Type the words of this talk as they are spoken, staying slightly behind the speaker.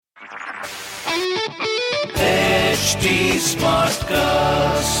HT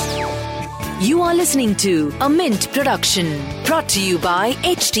Smartcast. You are listening to a Mint production brought to you by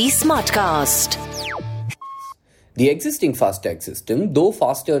HT Smartcast. The existing FASTag system, though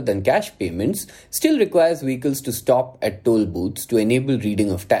faster than cash payments, still requires vehicles to stop at toll booths to enable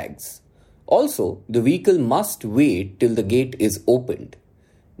reading of tags. Also, the vehicle must wait till the gate is opened.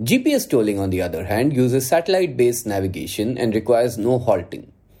 GPS tolling, on the other hand, uses satellite-based navigation and requires no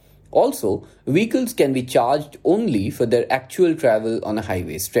halting. Also, vehicles can be charged only for their actual travel on a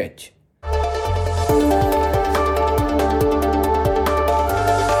highway stretch.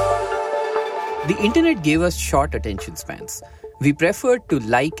 The internet gave us short attention spans. We preferred to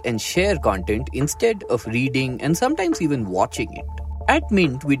like and share content instead of reading and sometimes even watching it. At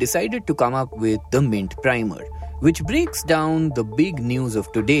Mint, we decided to come up with the Mint Primer, which breaks down the big news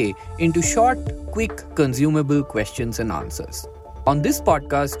of today into short, quick, consumable questions and answers. On this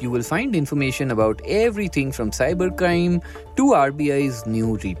podcast, you will find information about everything from cybercrime to RBI's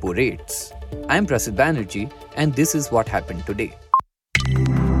new repo rates. I'm Prasid Banerjee, and this is what happened today.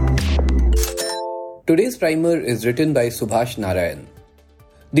 Today's primer is written by Subhash Narayan.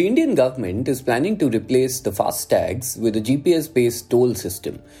 The Indian government is planning to replace the FASTags with a GPS-based toll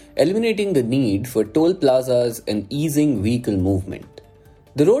system, eliminating the need for toll plazas and easing vehicle movement.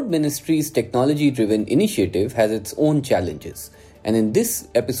 The Road Ministry's technology-driven initiative has its own challenges, and in this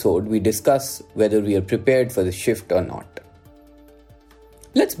episode we discuss whether we are prepared for the shift or not.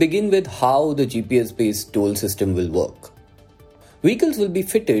 Let's begin with how the GPS-based toll system will work. Vehicles will be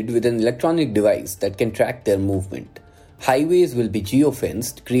fitted with an electronic device that can track their movement. Highways will be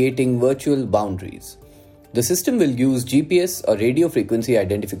geofenced, creating virtual boundaries. The system will use GPS or radio frequency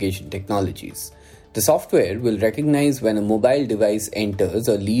identification technologies. The software will recognize when a mobile device enters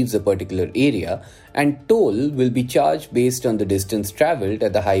or leaves a particular area, and toll will be charged based on the distance traveled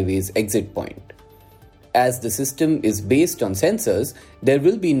at the highway's exit point. As the system is based on sensors, there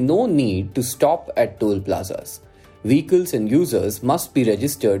will be no need to stop at toll plazas. Vehicles and users must be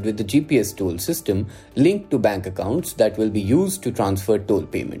registered with the GPS toll system linked to bank accounts that will be used to transfer toll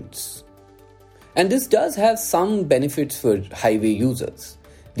payments. And this does have some benefits for highway users.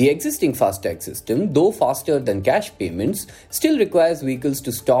 The existing FASTag system, though faster than cash payments, still requires vehicles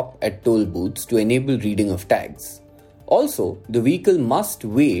to stop at toll booths to enable reading of tags. Also, the vehicle must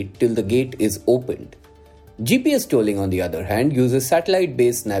wait till the gate is opened. GPS tolling, on the other hand, uses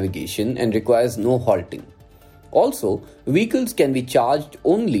satellite-based navigation and requires no halting. Also, vehicles can be charged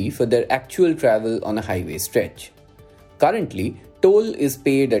only for their actual travel on a highway stretch. Currently, toll is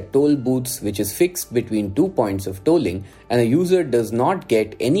paid at toll booths, which is fixed between 2 points of tolling, and a user does not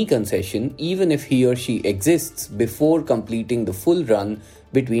get any concession even if he or she exists before completing the full run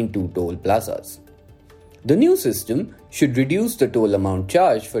between two toll plazas. The new system should reduce the toll amount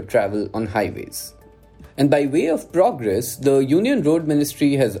charged for travel on highways. And by way of progress, the Union Road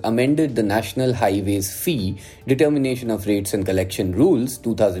Ministry has amended the National Highways Fee Determination of Rates and Collection Rules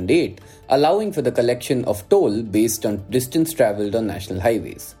 2008, allowing for the collection of toll based on distance travelled on national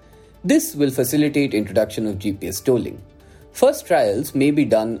highways. This will facilitate introduction of GPS tolling. First trials may be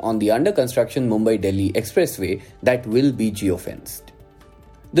done on the under-construction Mumbai-Delhi Expressway that will be geofenced.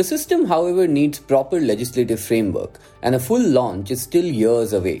 The system, however, needs proper legislative framework, and a full launch is still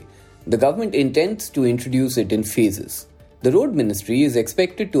years away. The government intends to introduce it in phases. The Road Ministry is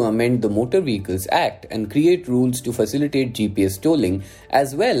expected to amend the Motor Vehicles Act and create rules to facilitate GPS tolling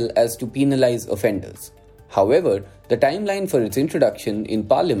as well as to penalize offenders. However, the timeline for its introduction in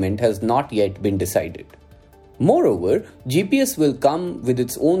Parliament has not yet been decided. Moreover, GPS will come with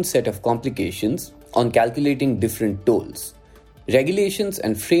its own set of complications on calculating different tolls. Regulations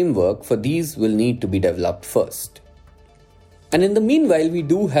and framework for these will need to be developed first. And in the meanwhile, we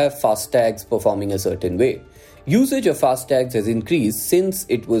do have FASTags performing a certain way. Usage of FASTags has increased since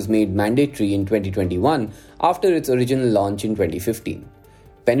it was made mandatory in 2021 after its original launch in 2015.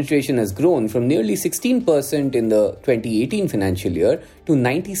 Penetration has grown from nearly 16% in the 2018 financial year to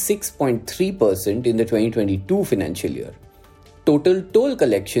 96.3% in the 2022 financial year. Total toll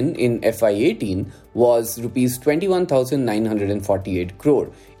collection in FY18 was Rs 21,948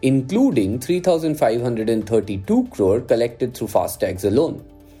 crore, including 3,532 crore collected through FASTags alone.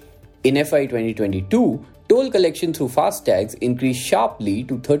 In FY 2022, toll collection through FASTags increased sharply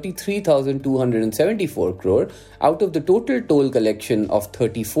to 33,274 crore out of the total toll collection of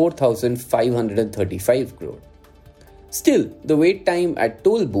 34,535 crore. Still, the wait time at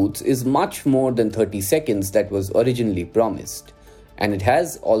toll booths is much more than 30 seconds that was originally promised, and it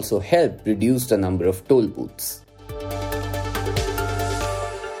has also helped reduce the number of toll booths.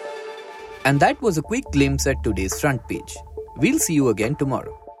 And that was a quick glimpse at today's front page. We'll see you again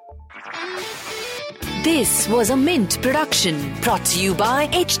tomorrow. This was a Mint production brought to you by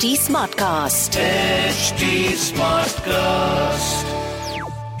HT Smartcast. HT Smartcast.